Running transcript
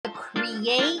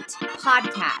Create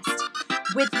podcast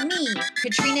with me,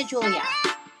 Katrina Julia.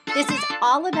 This is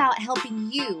all about helping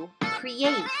you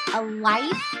create a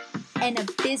life and a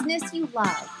business you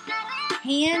love,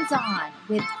 hands-on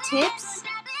with tips,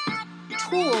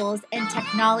 tools, and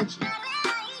technology.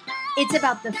 It's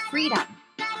about the freedom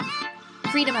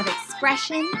of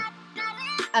expression,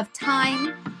 of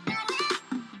time,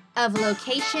 of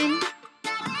location,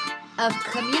 of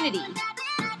community,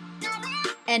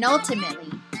 and ultimately,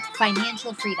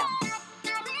 financial freedom.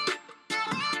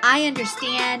 I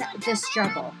understand the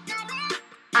struggle.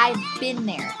 I've been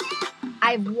there.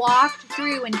 I've walked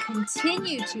through and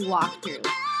continue to walk through.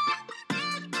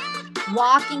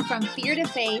 Walking from fear to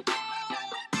faith,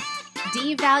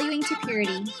 devaluing to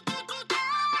purity,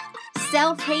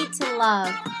 self-hate to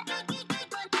love,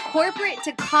 corporate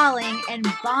to calling, and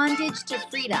bondage to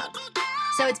freedom.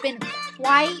 So it's been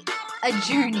quite a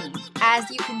journey,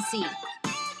 as you can see.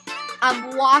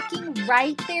 I'm walking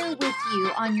right there with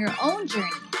you on your own journey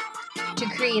to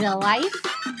create a life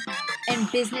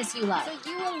and business you love. So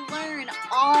you will learn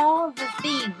all the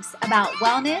things about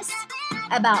wellness,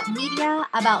 about media,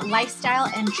 about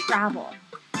lifestyle, and travel.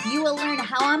 You will learn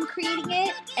how I'm creating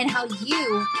it and how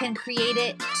you can create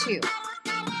it too.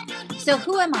 So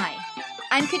who am I?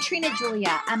 I'm Katrina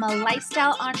Julia. I'm a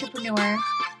lifestyle entrepreneur,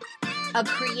 a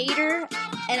creator,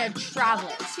 and a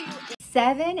traveler.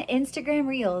 7 Instagram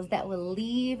reels that will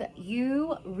leave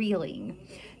you reeling.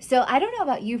 So I don't know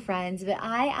about you friends, but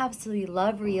I absolutely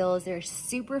love reels. They're a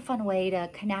super fun way to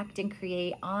connect and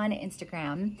create on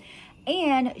Instagram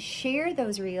and share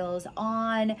those reels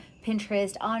on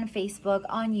Pinterest, on Facebook,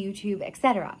 on YouTube,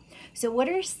 etc. So what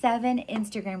are 7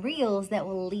 Instagram reels that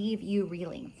will leave you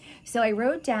reeling? So I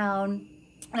wrote down,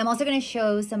 and I'm also going to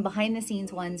show some behind the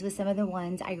scenes ones with some of the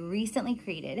ones I recently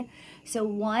created. So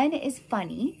one is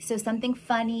funny. So something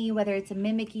funny, whether it's a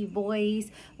mimicky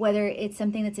voice, whether it's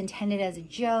something that's intended as a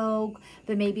joke,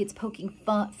 but maybe it's poking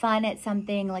fun at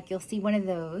something, like you'll see one of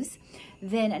those.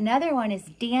 Then another one is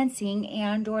dancing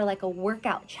and or like a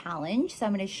workout challenge. So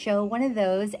I'm going to show one of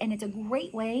those, and it's a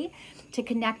great way to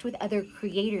connect with other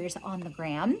creators on the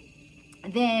gram.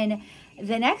 Then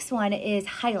the next one is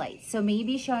highlights. So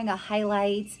maybe showing a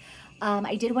highlights.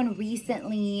 I did one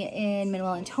recently in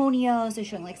Manuel Antonio, so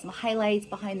showing like some highlights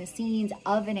behind the scenes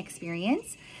of an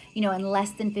experience, you know, in less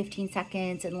than 15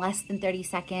 seconds, in less than 30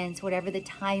 seconds, whatever the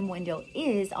time window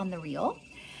is on the reel.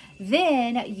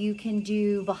 Then you can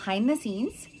do behind the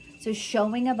scenes. So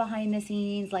showing a behind the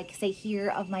scenes, like say here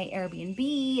of my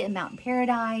Airbnb in Mountain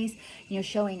Paradise, you know,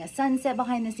 showing a sunset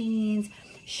behind the scenes,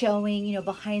 showing, you know,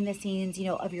 behind the scenes, you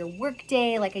know, of your work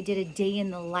day. Like I did a day in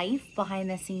the life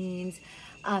behind the scenes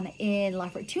in La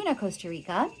Fortuna, Costa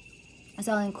Rica.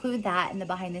 So I'll include that in the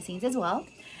behind the scenes as well.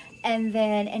 And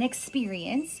then an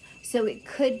experience. So it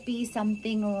could be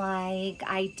something like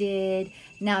I did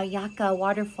Nauyaka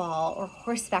waterfall or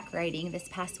horseback riding this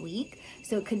past week.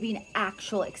 So it could be an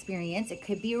actual experience. It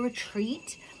could be a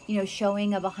retreat, you know,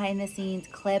 showing a behind the scenes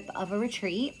clip of a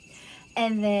retreat.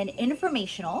 And then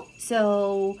informational.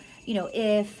 So, you know,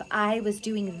 if I was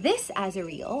doing this as a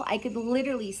reel, I could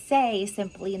literally say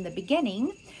simply in the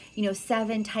beginning, you know,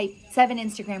 7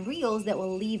 Instagram reels that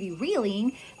will leave you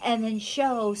reeling, and then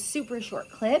show super short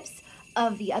clips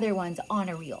of the other ones on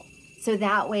a reel. So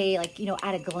that way, like, you know,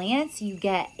 at a glance, you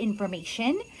get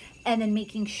information, and then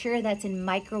making sure that's in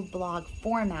microblog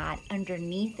format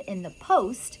underneath in the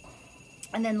post.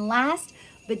 And then last,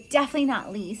 but definitely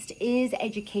not least, is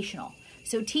educational.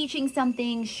 So teaching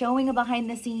something, showing a behind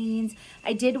the scenes.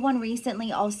 I did one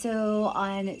recently also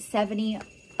on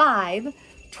 75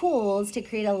 tools to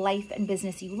create a life and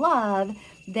business you love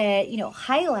that, you know,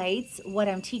 highlights what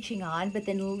I'm teaching on, but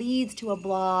then leads to a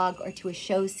blog or to a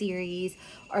show series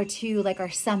or to like our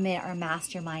summit or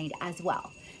mastermind as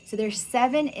well. So there's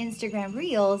 7 Instagram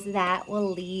reels that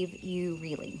will leave you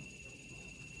reeling.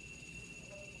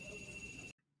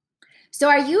 So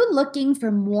are you looking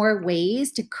for more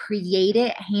ways to create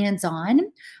it hands-on?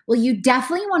 Well, you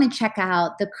definitely want to check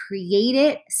out the Create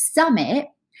It Summit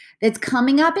that's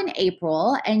coming up in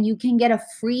April, and you can get a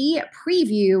free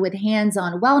preview with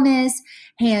hands-on wellness,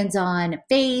 hands-on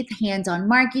faith, hands-on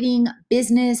marketing,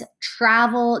 business,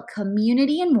 travel,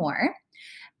 community, and more.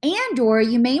 And or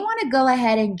you may want to go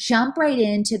ahead and jump right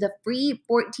into the free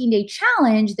 14-day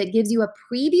challenge that gives you a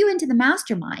preview into the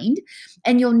mastermind.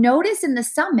 And you'll notice in the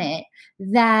summit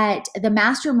that the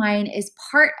mastermind is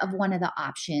part of one of the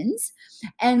options.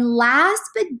 And last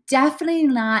but definitely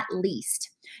not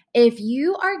least, if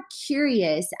you are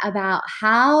curious about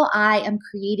how I am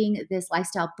creating this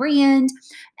lifestyle brand,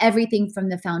 everything from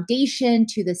the foundation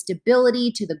to the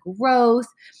stability to the growth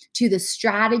to the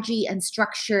strategy and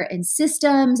structure and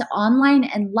systems, online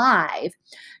and live,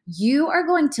 you are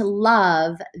going to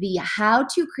love the how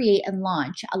to create and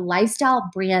launch a lifestyle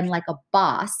brand like a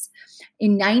boss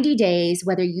in 90 days,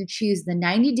 whether you choose the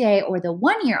 90-day or the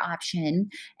 1-year option.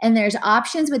 And there's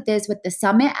options with this with the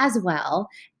summit as well.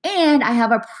 And I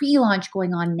have a pre-launch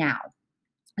going on now.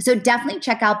 So definitely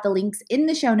check out the links in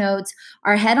the show notes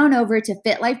or head on over to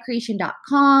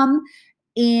fitlifecreation.com.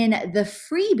 In the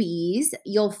freebies,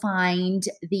 you'll find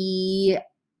the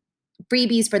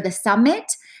freebies for the summit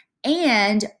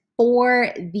and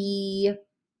for the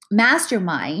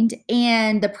mastermind,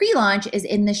 and the pre-launch is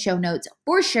in the show notes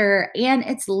for sure, and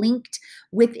it's linked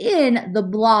within the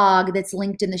blog that's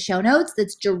linked in the show notes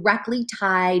that's directly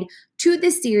tied to the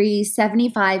series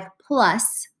 75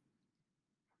 plus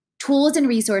tools and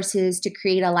resources to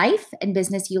create a life and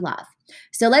business you love.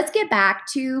 So let's get back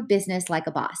to business like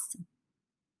a boss.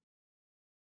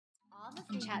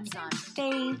 Chats on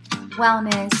faith,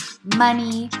 wellness,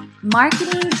 money,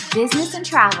 marketing, business, and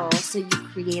travel so you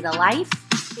create a life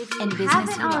and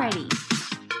business you already.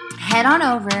 Head on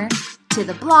over to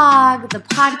the blog, the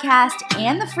podcast,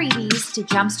 and the freebies to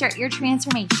jumpstart your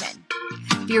transformation.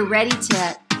 If you're ready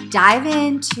to dive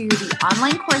into the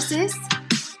online courses,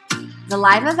 the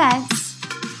live events,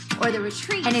 or the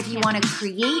retreat, and if you want to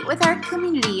create with our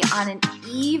community on an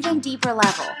even deeper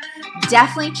level,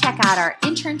 definitely check out our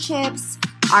internships,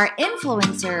 our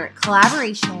influencer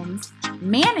collaborations,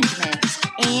 management,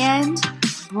 and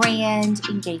brand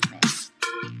engagement.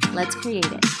 Let's create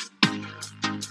it.